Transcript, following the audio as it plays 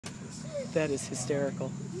That is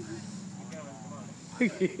hysterical.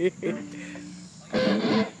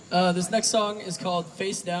 This next song is called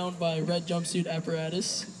Face Down by Red Jumpsuit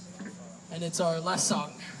Apparatus, and it's our last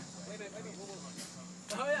song.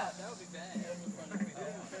 Oh yeah, that would be bad.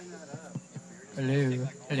 Hello,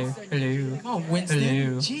 hello, hello. Come on, Winston.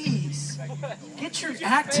 Hello. Jeez. Get your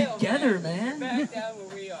act together, man. Back down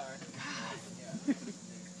where we are.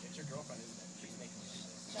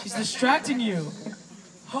 She's distracting you.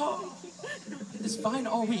 Oh, it's fine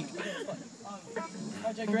all week.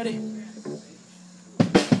 Project ready.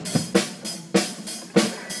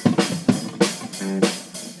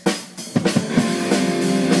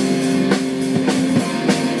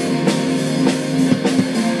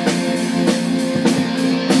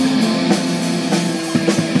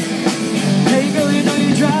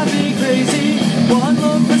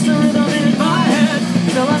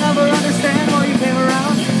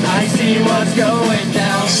 What's going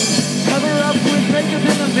down? Cover up with makeup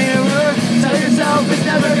in the mirror. Tell yourself it's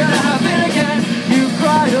never gonna happen again. You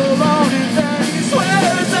cry alone and then you swear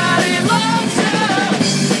that he loves you.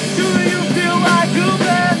 Do you feel like a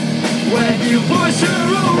man when you push her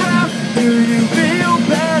around? Do you feel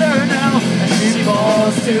better now as she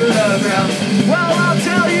falls to the ground? Well, I'll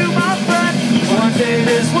tell you, my friend, one day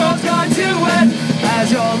this world's going to end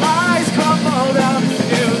as your lies crumble down.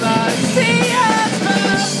 You lie, see us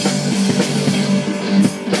first.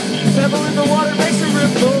 Pebble in the water makes a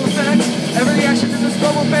ripple effect. Every action in this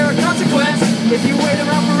world will bear a consequence. If you wait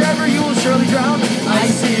around forever, you will surely drown. I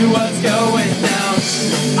see what's going down.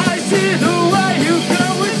 I see the way you go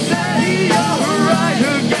and say you're right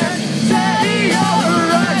again. Say you're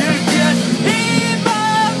right again.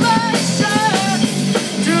 Emotion.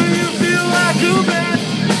 Do you feel like a man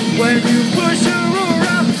when you push her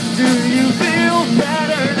around? Do you feel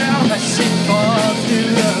better now as she falls to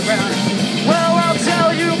the ground? Well, I'll tell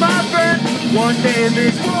you, my friend, one day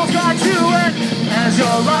this world's got to end as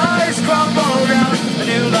your lies crumble down. A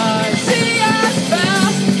new lie. See us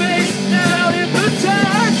found face down in the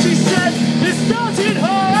dark. She said, this doesn't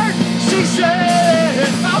hurt. She said,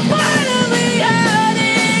 I'm finally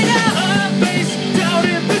heading out. Face down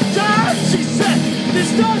in the dark. She said, this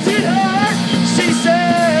doesn't hurt. She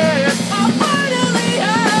said, I'm finally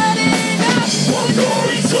heading out. I'm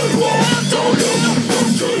going to walk down in the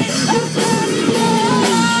country.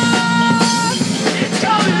 It's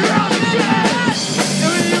coming around again.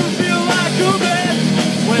 Do you feel like a man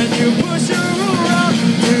when you push her around?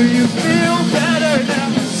 Do you feel better now?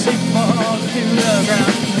 She falls to the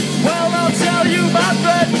ground. Well, I'll tell you, my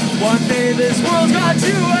friend, one day this world's got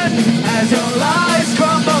to end as your life